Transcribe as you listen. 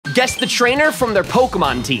Guess the trainer from their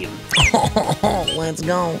Pokemon team. Let's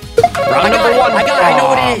go. Round number 1. I know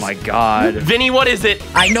what it is. Oh my God. Vinny, what is it?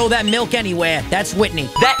 I know that milk anywhere. That's Whitney.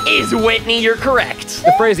 That is Whitney, you're correct.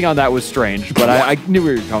 The phrasing on that was strange, but I knew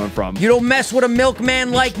where you were coming from. You don't mess with a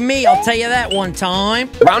milkman like me, I'll tell you that one time.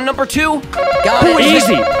 Round number 2. Got it. Easy.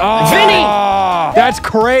 Vinny! That's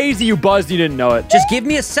crazy. You buzzed. You didn't know it. Just give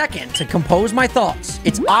me a second to compose my thoughts.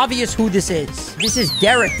 It's obvious who this is. This is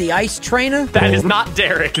Derek, the ice trainer. That is not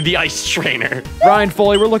Derek, the ice trainer. Ryan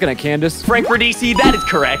Foley, we're looking at Candace. Frank Radici, that is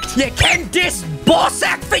correct. You can this ball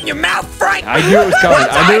sack fit in your mouth, Frank. I knew it was coming.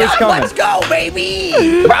 I knew it was coming. Let's go,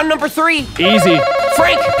 baby. Round number 3. Easy.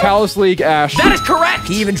 Frank, Callus League Ash. that is correct.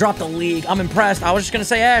 He even dropped a league. I'm impressed. I was just gonna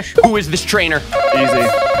say Ash. Who is this trainer? Easy.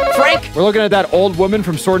 Frank, We're looking at that old woman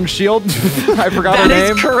from Sword and Shield. I forgot her that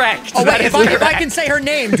name. is correct. Oh, That wait, is if I correct. can say her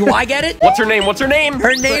name, do I get it? What's her name? What's her name?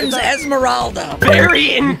 Her name's Esmeralda.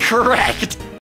 Very incorrect.